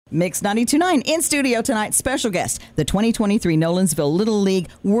Mix 92.9 in studio tonight. Special guest, the 2023 Nolensville Little League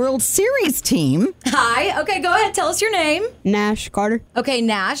World Series team. Hi. Okay, go ahead. Tell us your name. Nash Carter. Okay,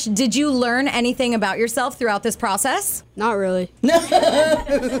 Nash, did you learn anything about yourself throughout this process? Not really.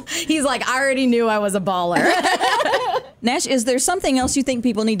 He's like, I already knew I was a baller. Nash, is there something else you think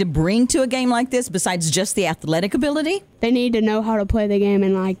people need to bring to a game like this besides just the athletic ability? They need to know how to play the game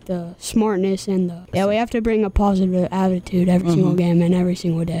and like the smartness and we have to bring a positive attitude every single game and every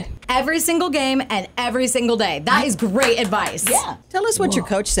single day. Every single game and every single day. That is great advice. Yeah. Tell us what your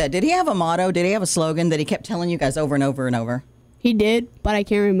coach said. Did he have a motto? Did he have a slogan that he kept telling you guys over and over and over? He did, but I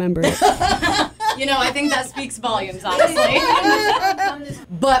can't remember it. You know, I think that speaks volumes, honestly.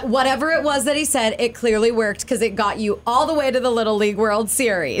 But whatever it was that he said, it clearly worked because it got you all the way to the Little League World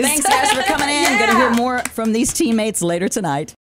Series. Thanks, Nash, for coming in. Going to hear more from these teammates later tonight.